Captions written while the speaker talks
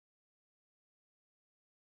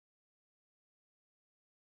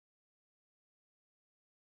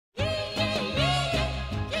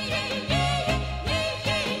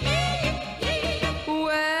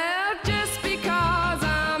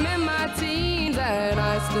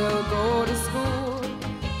still go to school.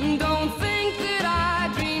 Don't think that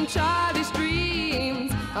I dream childish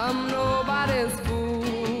dreams. I'm nobody's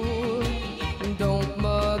fool. Don't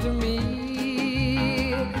mother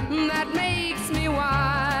me, that makes me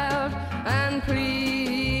wild. And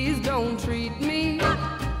please don't treat me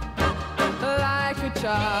like a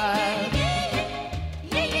child.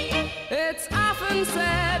 It's often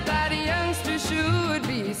said that youngsters should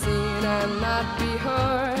be seen and not be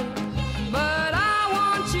heard, but I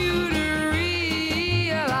want you to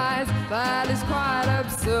realize that is quite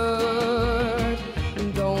absurd.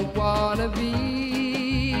 Don't wanna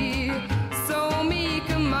be so meek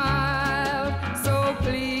and mild, so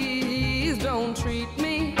please don't treat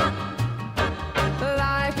me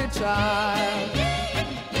like a child.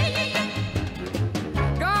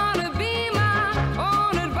 Gonna be my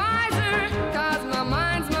own advisor, 'cause my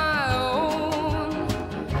mind's my own.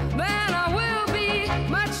 Then I will be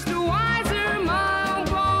much the wiser. My own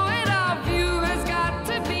point of view has got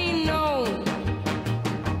to be known.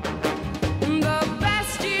 The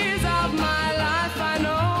best years of my life I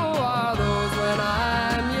know are those when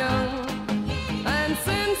I'm young. And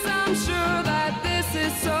since I'm sure that this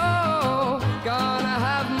is so, gonna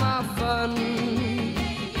have my fun.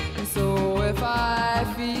 So if I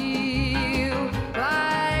feel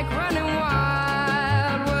like running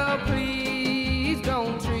wild, well, please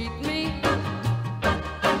don't treat me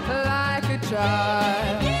like a child.